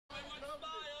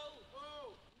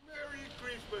Oh, Merry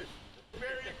Christmas!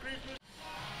 Merry Christmas!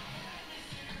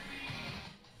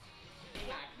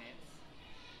 Magnets,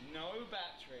 no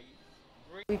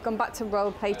batteries. We've gone back to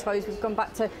role play toys, we've gone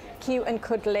back to cute and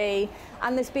cuddly,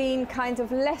 and there's been kind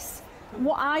of less,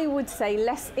 what I would say,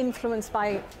 less influenced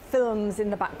by films in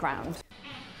the background.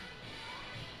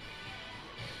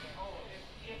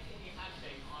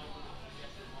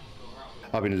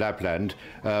 Up in Lapland,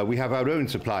 we have our own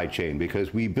supply chain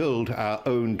because we build our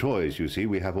own toys. You see,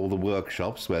 we have all the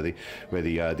workshops where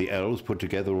the elves put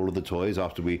together all of the toys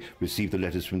after we receive the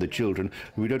letters from the children.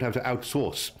 We don't have to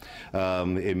outsource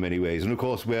in many ways, and of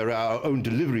course we're our own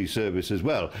delivery service as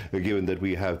well, given that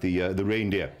we have the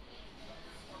reindeer.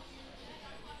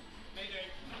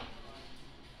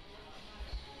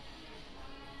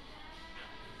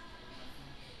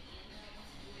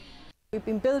 We've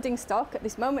been building stock. At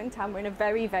this moment in time, we're in a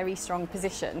very, very strong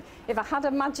position. If I had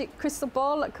a magic crystal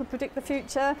ball that could predict the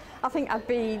future, I think I'd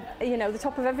be, you know, the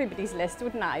top of everybody's list,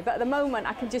 wouldn't I? But at the moment,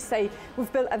 I can just say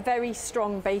we've built a very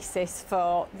strong basis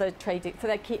for the trading, for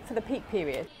the peak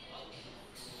period.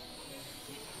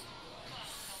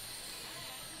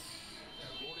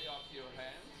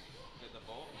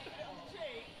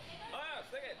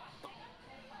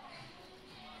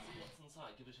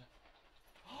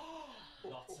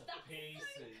 Lots of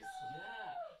pieces.